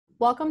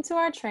Welcome to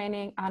our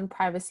training on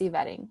privacy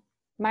vetting.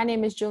 My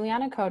name is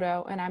Juliana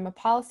Cotta, and I'm a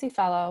policy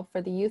fellow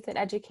for the Youth and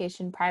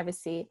Education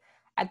Privacy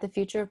at the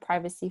Future of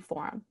Privacy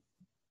Forum.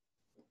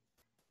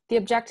 The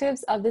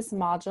objectives of this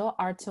module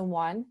are to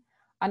 1,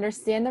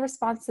 understand the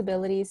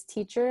responsibilities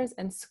teachers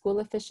and school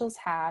officials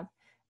have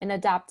in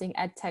adopting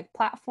EdTech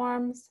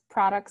platforms,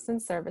 products,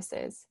 and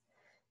services.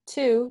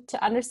 2,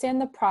 to understand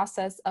the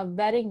process of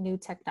vetting new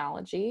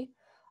technology,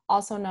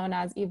 also known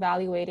as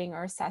evaluating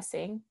or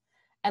assessing.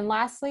 And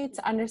lastly,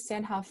 to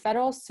understand how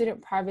federal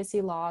student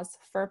privacy laws,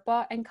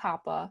 FERPA and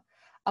COPPA,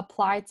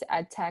 apply to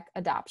EdTech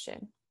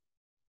adoption.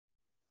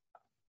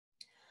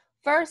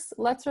 First,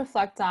 let's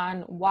reflect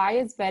on why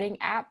is vetting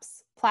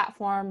apps,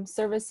 platforms,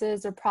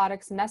 services, or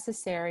products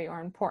necessary or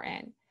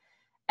important.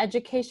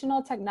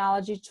 Educational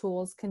technology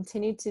tools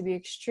continue to be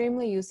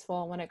extremely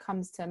useful when it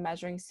comes to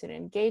measuring student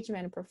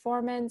engagement and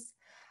performance,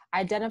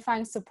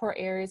 identifying support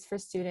areas for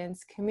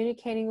students,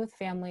 communicating with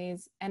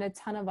families, and a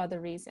ton of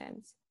other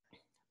reasons.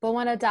 But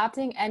when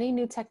adopting any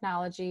new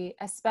technology,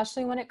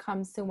 especially when it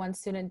comes to when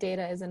student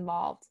data is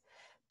involved,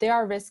 there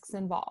are risks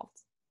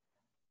involved.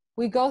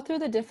 We go through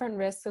the different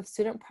risks of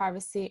student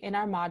privacy in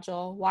our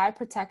module, Why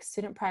Protect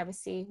Student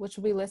Privacy, which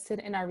will be listed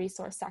in our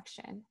resource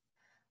section.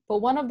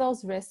 But one of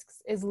those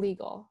risks is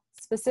legal,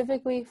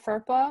 specifically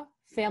FERPA,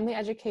 Family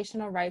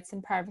Educational Rights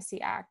and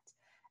Privacy Act,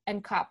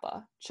 and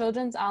COPPA,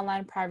 Children's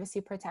Online Privacy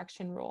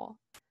Protection Rule.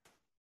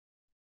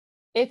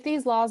 If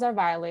these laws are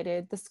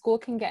violated, the school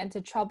can get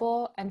into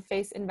trouble and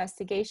face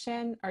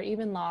investigation or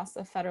even loss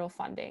of federal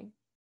funding.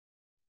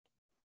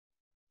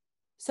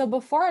 So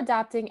before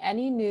adopting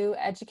any new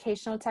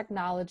educational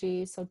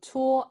technology, so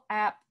tool,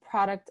 app,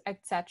 product,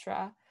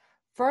 etc.,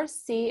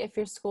 first see if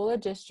your school or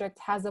district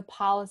has a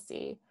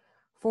policy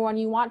for when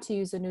you want to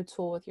use a new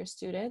tool with your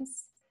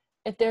students,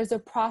 if there's a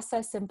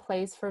process in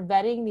place for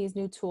vetting these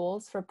new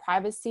tools for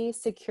privacy,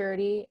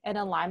 security, and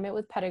alignment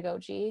with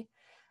pedagogy.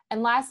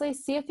 And lastly,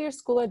 see if your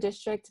school or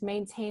district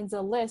maintains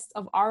a list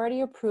of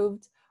already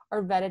approved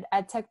or vetted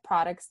EdTech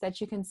products that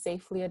you can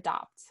safely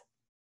adopt.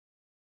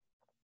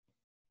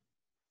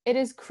 It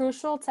is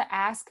crucial to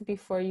ask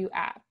before you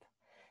app.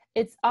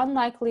 It's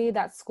unlikely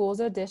that schools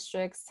or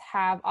districts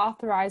have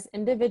authorized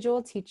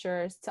individual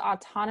teachers to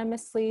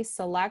autonomously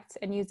select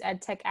and use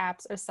EdTech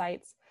apps or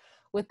sites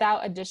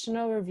without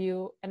additional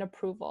review and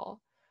approval.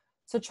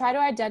 So try to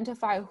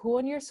identify who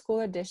in your school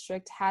or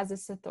district has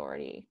this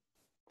authority.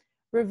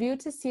 Review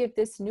to see if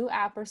this new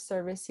app or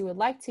service you would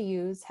like to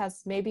use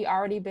has maybe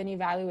already been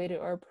evaluated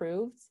or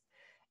approved.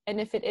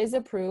 And if it is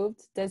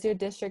approved, does your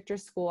district or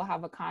school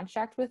have a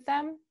contract with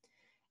them?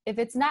 If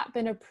it's not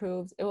been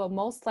approved, it will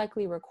most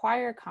likely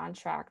require a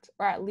contract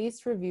or at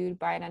least reviewed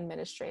by an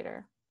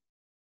administrator.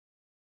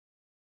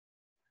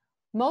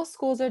 Most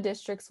schools or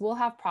districts will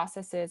have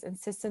processes and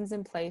systems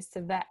in place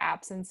to vet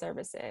apps and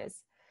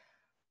services,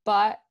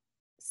 but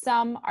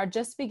some are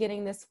just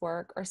beginning this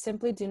work or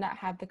simply do not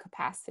have the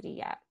capacity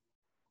yet.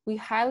 We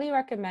highly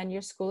recommend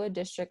your school or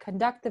district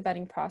conduct the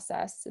vetting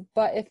process,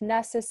 but if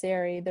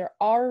necessary, there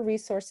are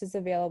resources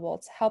available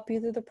to help you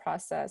through the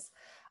process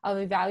of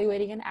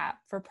evaluating an app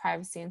for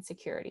privacy and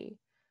security.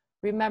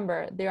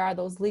 Remember, there are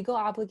those legal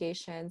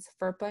obligations,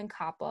 FERPA and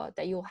COPPA,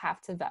 that you'll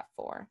have to vet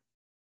for.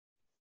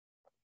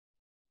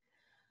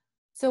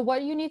 So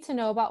what you need to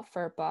know about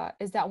FERPA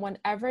is that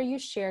whenever you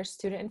share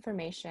student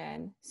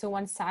information, so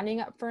when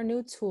signing up for a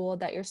new tool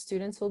that your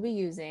students will be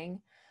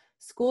using,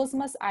 schools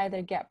must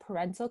either get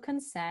parental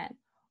consent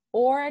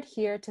or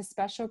adhere to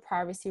special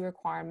privacy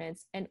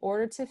requirements in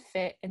order to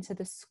fit into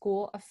the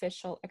school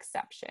official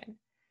exception.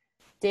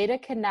 Data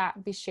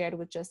cannot be shared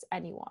with just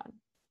anyone.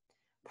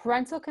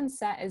 Parental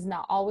consent is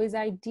not always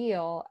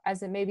ideal,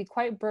 as it may be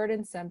quite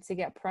burdensome to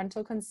get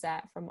parental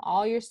consent from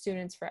all your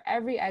students for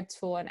every ed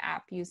tool and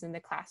app used in the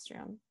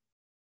classroom.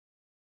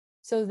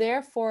 So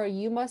therefore,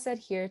 you must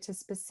adhere to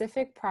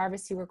specific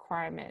privacy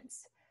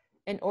requirements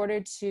in order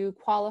to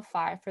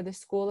qualify for the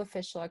school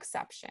official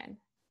exception.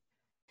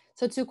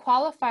 So to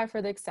qualify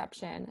for the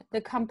exception, the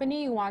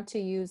company you want to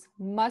use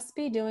must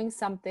be doing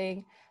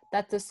something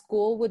that the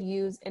school would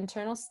use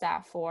internal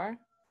staff for,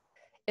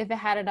 if it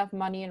had enough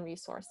money and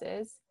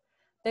resources.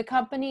 The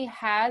company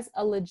has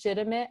a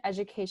legitimate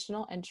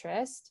educational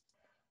interest.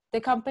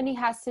 The company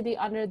has to be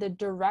under the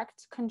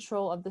direct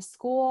control of the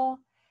school,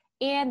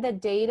 and the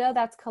data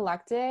that's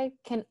collected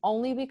can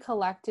only be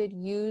collected,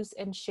 used,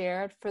 and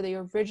shared for the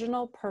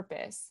original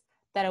purpose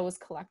that it was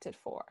collected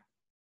for.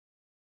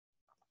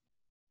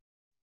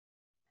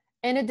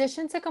 In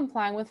addition to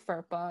complying with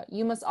FERPA,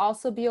 you must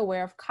also be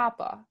aware of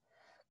COPPA.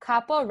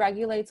 COPPA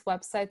regulates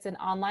websites and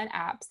online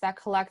apps that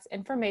collect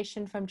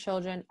information from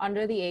children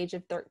under the age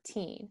of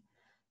 13.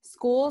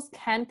 Schools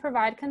can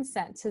provide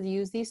consent to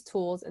use these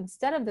tools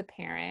instead of the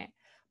parent,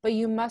 but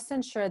you must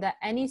ensure that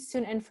any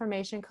student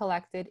information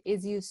collected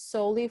is used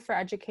solely for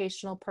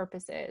educational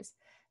purposes,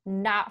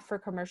 not for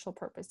commercial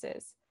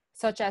purposes,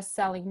 such as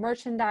selling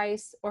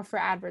merchandise or for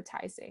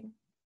advertising.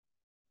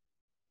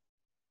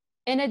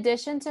 In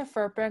addition to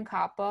FERPA and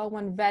COPPA,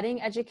 when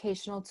vetting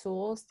educational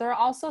tools, there are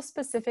also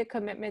specific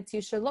commitments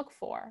you should look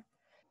for.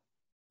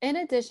 In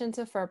addition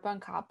to FERPA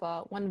and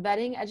COPPA, when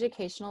vetting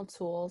educational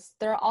tools,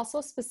 there are also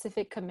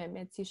specific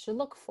commitments you should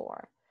look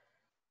for.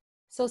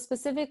 So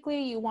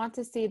specifically, you want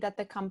to see that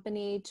the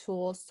company,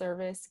 tool,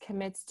 service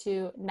commits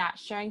to not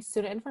sharing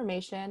student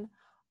information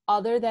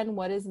other than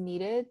what is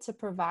needed to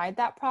provide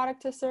that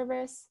product or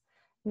service,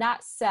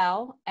 not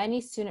sell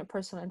any student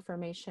personal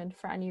information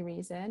for any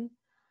reason,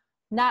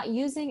 not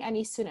using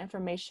any student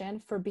information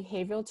for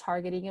behavioral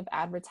targeting of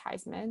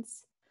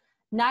advertisements,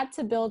 not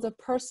to build a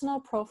personal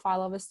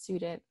profile of a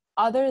student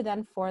other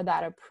than for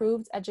that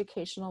approved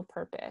educational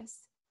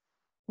purpose,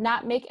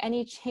 not make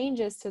any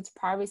changes to its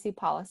privacy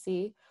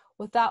policy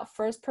without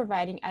first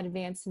providing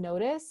advance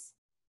notice,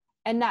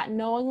 and not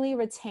knowingly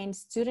retain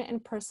student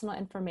and personal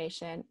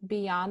information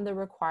beyond the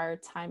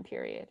required time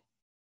period.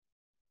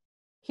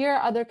 Here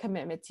are other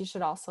commitments you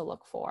should also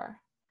look for.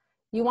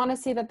 You want to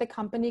see that the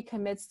company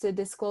commits to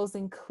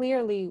disclosing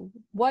clearly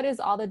what is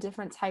all the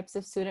different types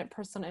of student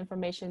personal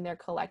information they're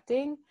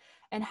collecting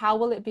and how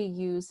will it be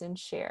used and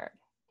shared.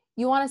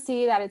 You want to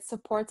see that it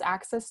supports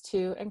access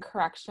to and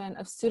correction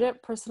of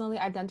student personally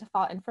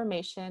identifiable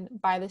information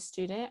by the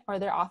student or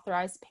their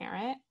authorized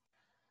parent.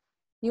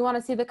 You want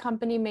to see the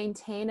company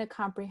maintain a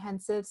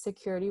comprehensive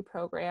security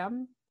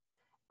program.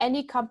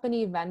 Any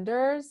company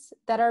vendors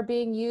that are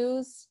being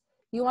used,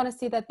 you want to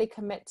see that they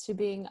commit to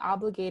being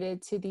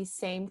obligated to these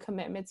same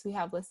commitments we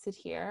have listed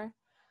here.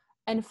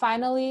 And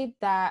finally,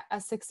 that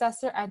a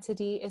successor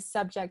entity is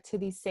subject to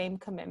these same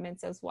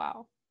commitments as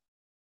well.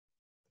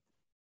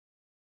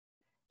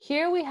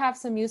 Here we have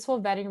some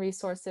useful vetting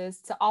resources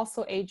to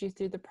also aid you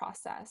through the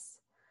process.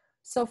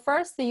 So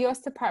first, the U.S.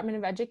 Department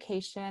of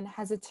Education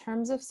has a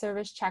terms of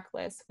service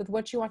checklist with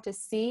what you want to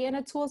see in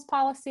a tool's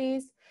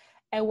policies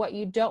and what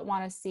you don't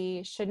want to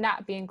see should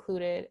not be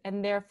included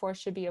and therefore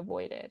should be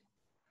avoided.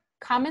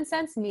 Common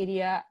Sense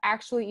Media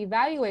actually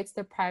evaluates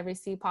the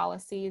privacy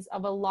policies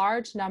of a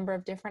large number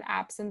of different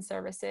apps and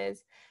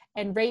services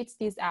and rates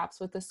these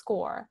apps with a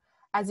score,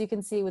 as you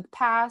can see with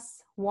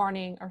pass,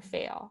 warning, or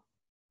fail.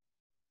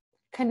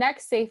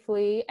 Connect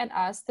Safely and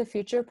Us, the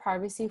Future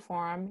Privacy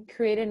Forum,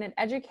 created an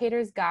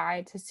educator's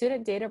guide to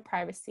student data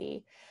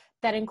privacy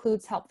that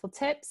includes helpful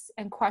tips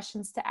and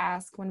questions to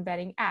ask when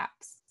vetting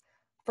apps.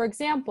 For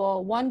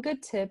example, one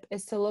good tip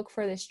is to look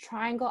for this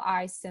triangle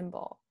eye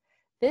symbol.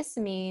 This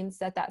means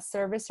that that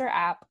service or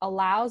app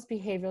allows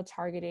behavioral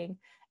targeting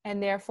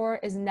and therefore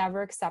is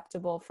never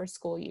acceptable for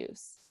school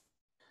use.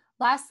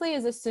 Lastly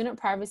is a student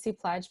privacy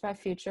pledge by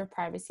Future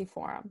Privacy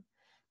Forum.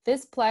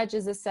 This pledge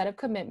is a set of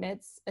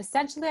commitments,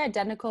 essentially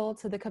identical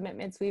to the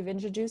commitments we've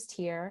introduced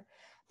here,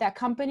 that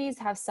companies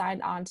have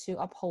signed on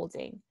to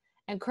upholding.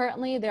 And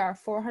currently there are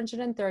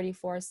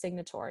 434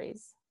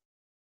 signatories.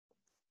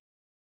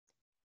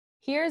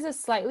 Here's a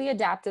slightly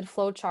adapted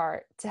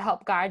flowchart to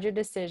help guide your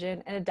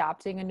decision in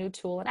adopting a new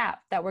tool and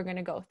app that we're going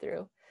to go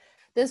through.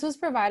 This was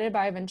provided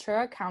by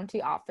Ventura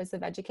County Office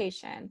of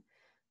Education.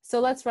 So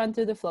let's run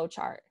through the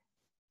flowchart.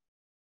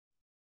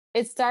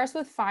 It starts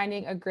with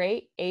finding a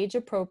great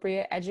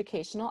age-appropriate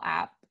educational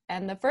app,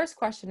 and the first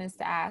question is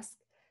to ask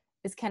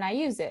is, can I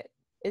use it?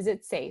 Is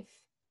it safe?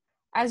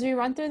 As we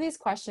run through these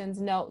questions,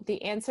 note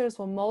the answers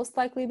will most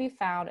likely be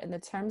found in the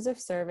terms of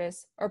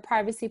service or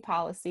privacy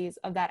policies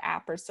of that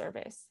app or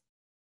service.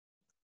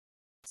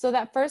 So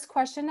that first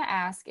question to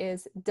ask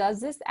is, does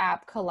this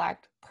app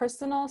collect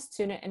personal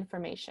student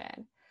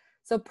information?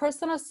 So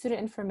personal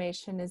student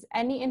information is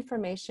any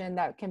information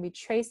that can be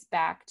traced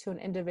back to an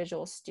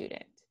individual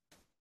student.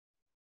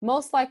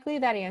 Most likely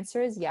that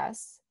answer is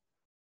yes,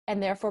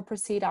 and therefore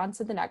proceed on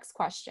to the next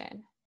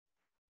question.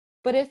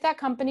 But if that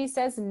company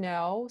says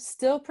no,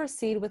 still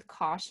proceed with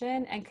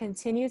caution and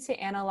continue to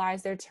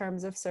analyze their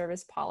terms of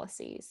service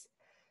policies.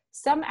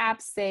 Some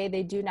apps say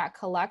they do not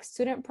collect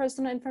student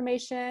personal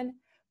information,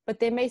 but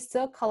they may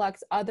still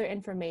collect other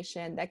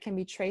information that can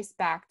be traced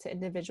back to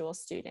individual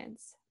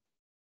students.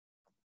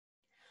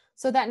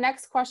 So that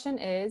next question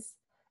is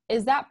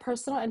that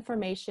personal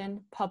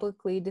information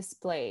publicly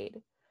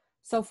displayed?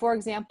 So for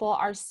example,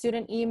 are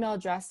student email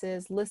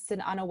addresses listed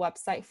on a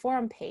website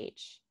forum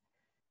page?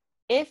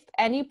 If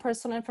any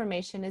personal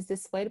information is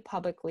displayed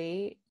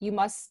publicly, you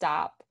must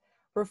stop,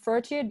 refer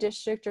to your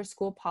district or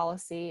school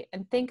policy,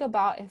 and think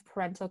about if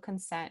parental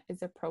consent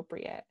is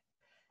appropriate.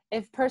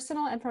 If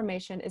personal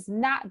information is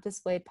not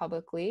displayed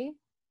publicly,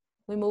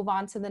 we move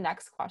on to the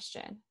next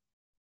question.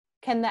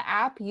 Can the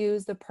app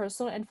use the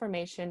personal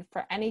information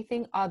for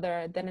anything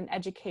other than an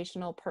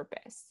educational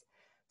purpose?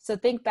 So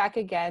think back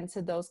again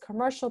to those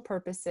commercial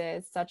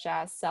purposes such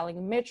as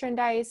selling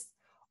merchandise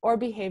or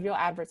behavioral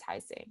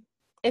advertising.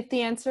 If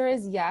the answer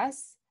is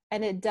yes,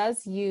 and it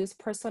does use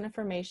personal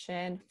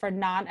information for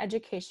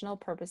non-educational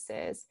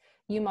purposes,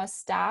 you must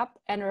stop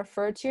and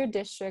refer to your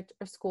district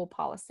or school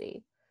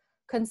policy.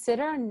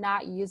 Consider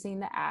not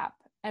using the app,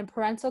 and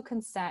parental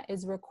consent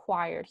is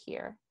required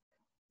here.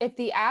 If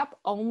the app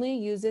only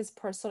uses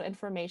personal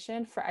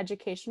information for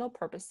educational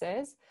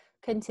purposes,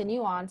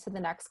 continue on to the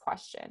next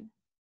question.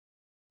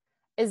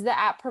 Is the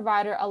app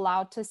provider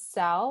allowed to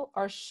sell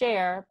or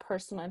share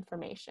personal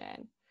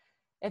information?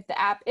 If the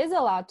app is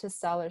allowed to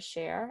sell or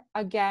share,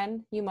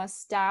 again, you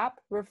must stop,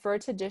 refer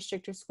to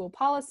district or school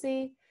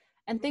policy,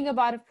 and think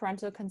about if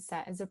parental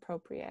consent is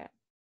appropriate.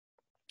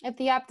 If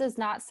the app does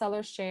not sell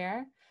or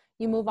share,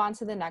 you move on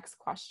to the next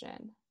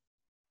question.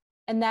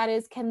 And that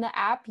is, can the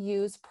app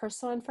use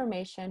personal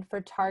information for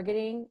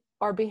targeting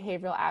or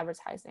behavioral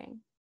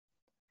advertising?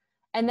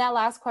 And that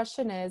last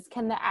question is,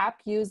 can the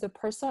app use the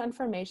personal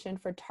information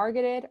for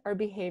targeted or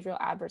behavioral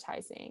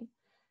advertising?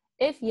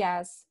 If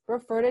yes,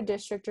 refer to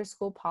district or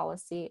school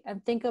policy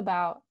and think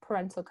about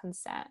parental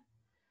consent.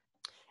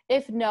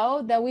 If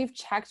no, then we've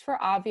checked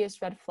for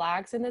obvious red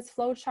flags in this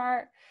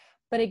flowchart,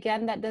 but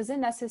again, that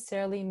doesn't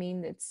necessarily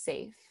mean it's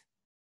safe.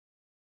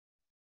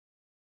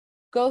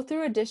 Go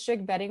through a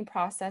district vetting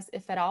process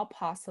if at all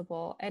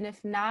possible, and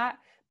if not,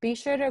 be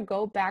sure to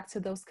go back to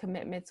those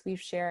commitments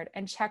we've shared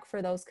and check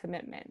for those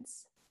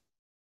commitments.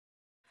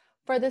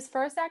 For this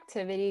first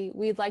activity,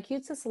 we'd like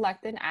you to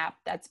select an app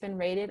that's been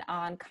rated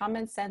on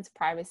common sense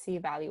privacy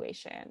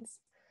evaluations.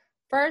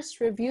 First,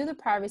 review the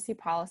privacy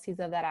policies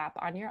of that app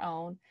on your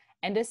own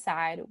and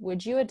decide,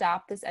 would you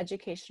adopt this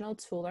educational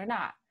tool or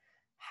not?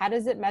 How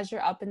does it measure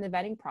up in the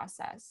vetting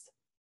process?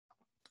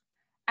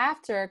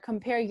 After,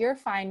 compare your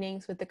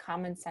findings with the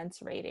common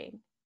sense rating.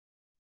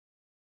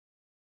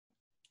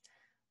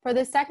 For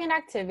the second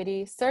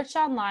activity, search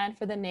online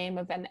for the name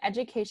of an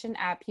education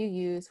app you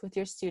use with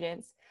your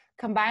students,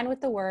 combined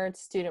with the words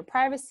student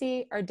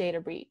privacy or data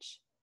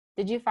breach.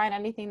 Did you find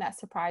anything that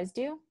surprised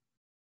you?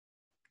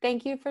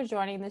 Thank you for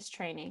joining this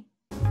training.